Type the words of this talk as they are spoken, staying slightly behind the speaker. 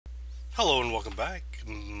Hello and welcome back.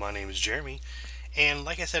 My name is Jeremy, and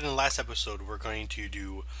like I said in the last episode, we're going to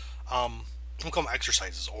do income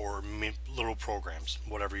exercises or little programs,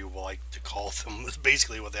 whatever you would like to call them. It's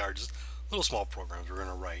basically what they are, just little small programs we're going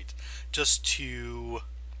to write just to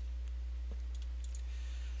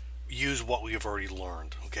use what we have already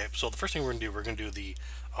learned. Okay, so the first thing we're going to do the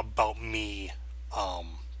about me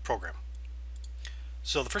program.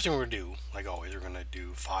 So the first thing we're going to do, like always, we're going to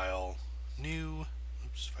do file, new.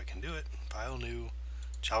 Oops, if I can do it. File, new,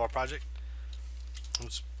 Java project.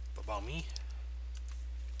 Oops, about me.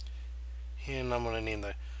 And I'm going to name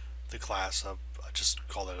the class up. Just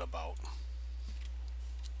call it about.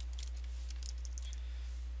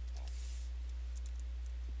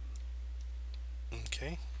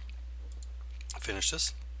 Okay. Finish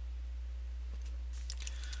this.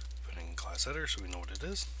 Put in class header so we know what it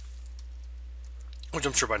is. Which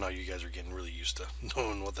I'm sure by now you guys are getting really used to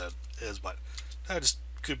knowing what that is, but I just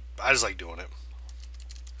like doing it.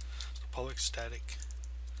 So public static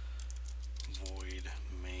void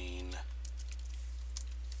main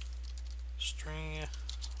string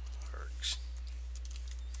args.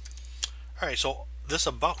 Alright, so this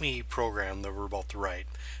about me program that we're about to write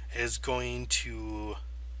is going to,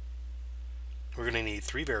 we're going to need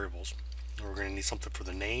three variables. We're going to need something for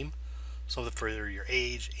the name, something for your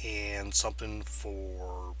age, and something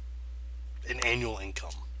for an annual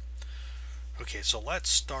income. Okay, so let's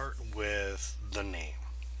start with the name.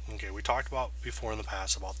 Okay, we talked about before in the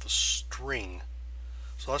past about the string,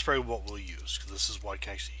 so that's probably what we'll use because this is what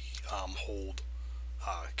can actually hold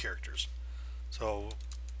characters. So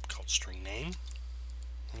called string name.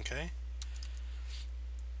 Okay,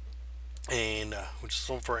 and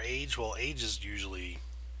so for age, well, age is usually,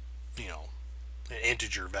 an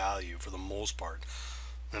integer value for the most part,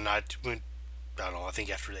 and I don't know. I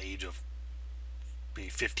think after the age of be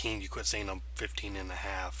 15, you quit saying I'm 15 and a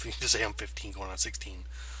half. You just say I'm 15 going on 16.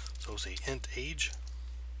 So say int age.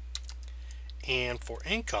 And for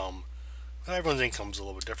income, everyone's income is a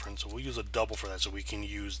little bit different, so we'll use a double for that so we can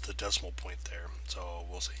use the decimal point there. So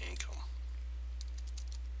we'll say income.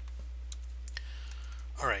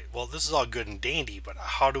 Alright, well, this is all good and dandy, but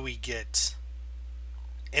how do we get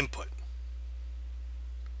input?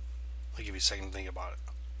 I'll give you a second to think about it.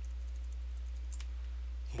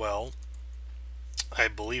 Well, I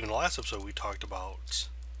believe in the last episode we talked about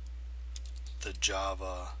the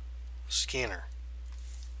Java scanner.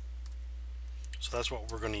 So that's what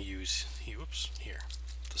we're going to use. Oops, here,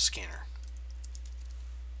 the scanner.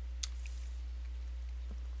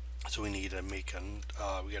 So we need to make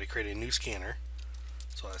we got to create a new scanner.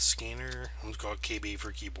 So a scanner, I'm just going to call it KB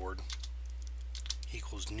for keyboard,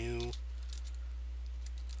 equals new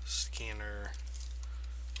scanner.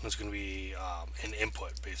 It's going to be an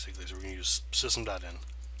input basically. So we're going to use system.in.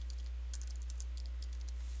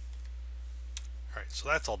 Alright, so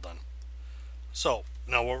that's all done. So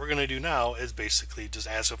now what we're going to do now is basically just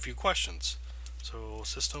ask a few questions. So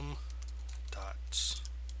system dot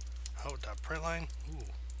out dot println.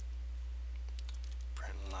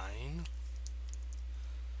 Println.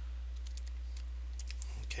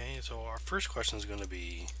 Okay, so our first question is going to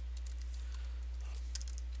be,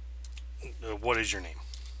 what is your name?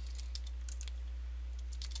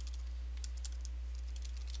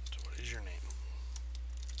 So what is your name?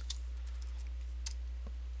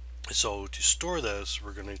 So to store this,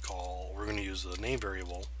 we're going to use the name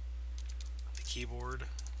variable, the keyboard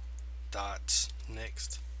dot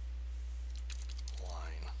next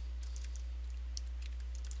line.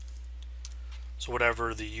 So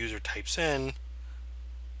whatever the user types in,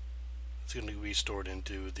 it's going to be stored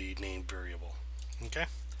into the name variable. Okay.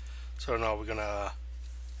 So now we're going to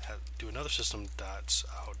do another system dot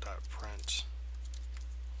out dot print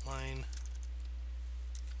line.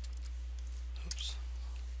 Oops.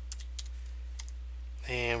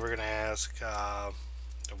 And we're going to ask,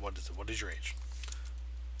 what is it? What is your age?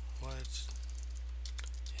 What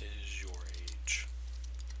is your age?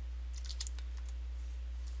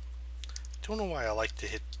 Don't know why I like to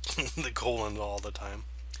hit the colon all the time.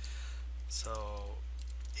 So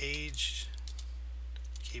age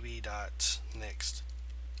kb dot next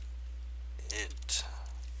int.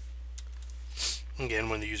 Again,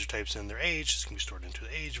 when the user types in their age, it's going to be stored into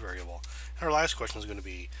the age variable. And our last question is going to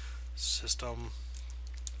be system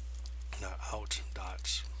out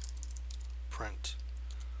dot print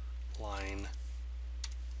line.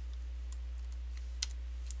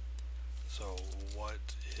 So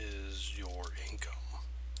what is your income?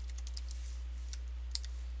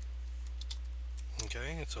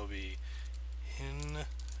 Okay, so it'll be income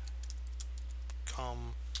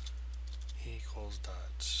equals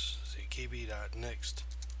dot say kb dot next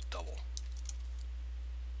double.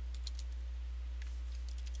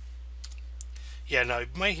 Yeah, now you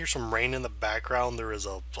might hear some rain in the background. There is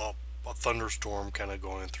a thunderstorm kind of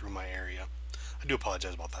going through my area. I do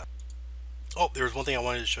apologize about that. Oh, there was one thing I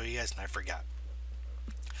wanted to show you guys and I forgot.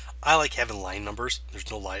 I like having line numbers.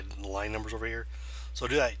 There's no line numbers over here. So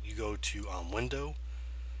to do that, you go to Window,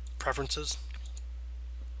 Preferences,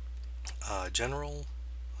 General,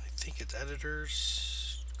 I think it's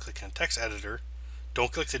Editors. Click on Text Editor.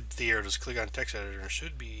 Don't click the arrow, just click on Text Editor. It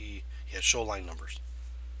should be, yeah, Show Line Numbers.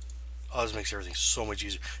 Oh, this makes everything so much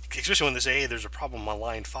easier. Especially when they say, hey, there's a problem on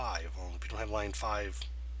line 5. Well, if you don't have line 5,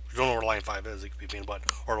 if you don't know where line 5 is, it could be being button,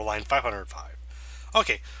 or line 505.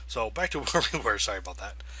 Okay, so back to where we were. Sorry about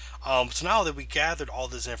that. So now that we gathered all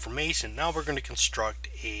this information, now we're going to construct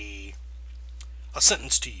a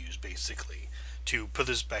sentence to use, basically, to put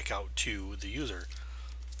this back out to the user.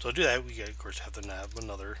 So to do that, we of course have to have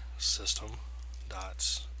another system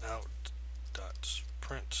dots out dots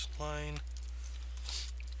print line.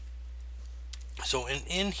 So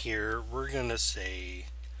in here, we're going to say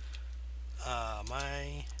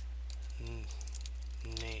my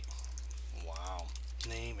name. Wow,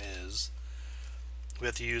 name is. We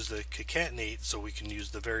have to use the concatenate so we can use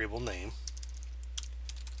the variable name.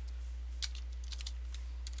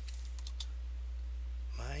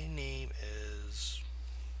 My name is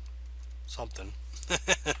something.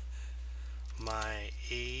 My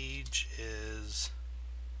age is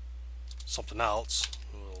something else.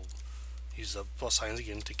 We'll use the plus signs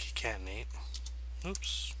again to concatenate.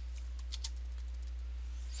 Oops.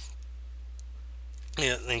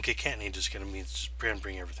 Yeah, then concatenate just gonna mean just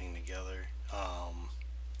bring everything together. We'll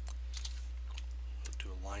do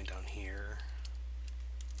a line down here,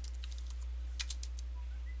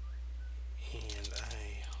 and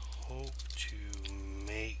I hope to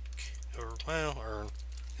make, or well, earn.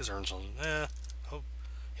 Is earn something? Hope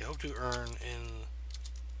to earn in.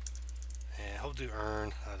 Hope to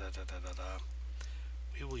earn.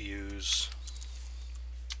 We will use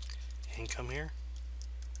income here.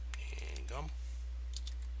 Income.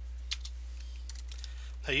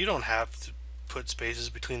 Now you don't have to put spaces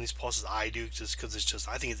between these pluses. I do just because it's just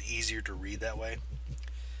I think it's easier to read that way.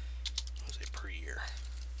 Let's say per year.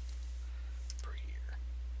 Per year.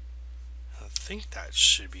 I think that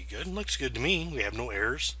should be good. Looks good to me. We have no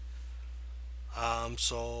errors.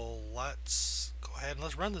 So let's go ahead and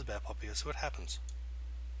let's run this bad puppy and see what happens.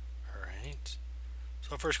 Alright.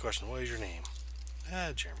 So first question, what is your name?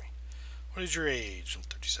 Jeremy. What is your age? I'm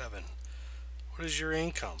 37. What is your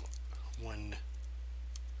income? $1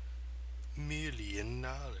 million.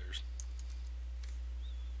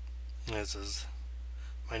 And it says,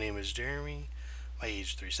 my name is Jeremy, my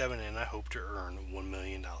age is 37, and I hope to earn $1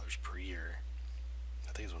 million per year.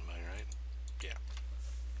 I think it's 1 million, right? Yeah.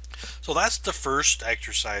 So that's the first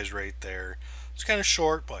exercise right there. It's kind of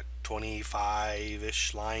short, but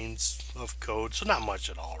 25-ish lines of code, so not much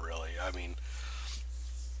at all, really. I mean,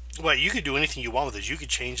 but you could do anything you want with this. You could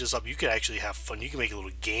change this up. You could actually have fun. You can make a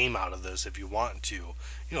little game out of this if you want to.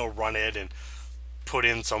 You know, run it and put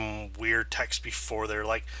in some weird text before there,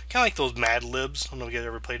 like kind of like those Mad Libs. I don't know if you guys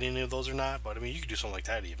ever played any of those or not, but I mean, you could do something like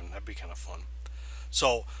that even. That'd be kind of fun.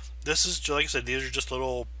 So this is, like I said, these are just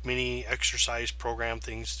little mini exercise program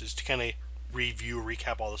things just to kind of review,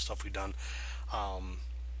 recap all the stuff we've done. On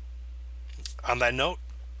that note,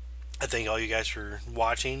 I thank all you guys for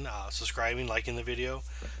watching, subscribing, liking the video.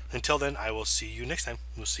 Until then, I will see you next time.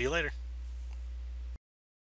 We'll see you later.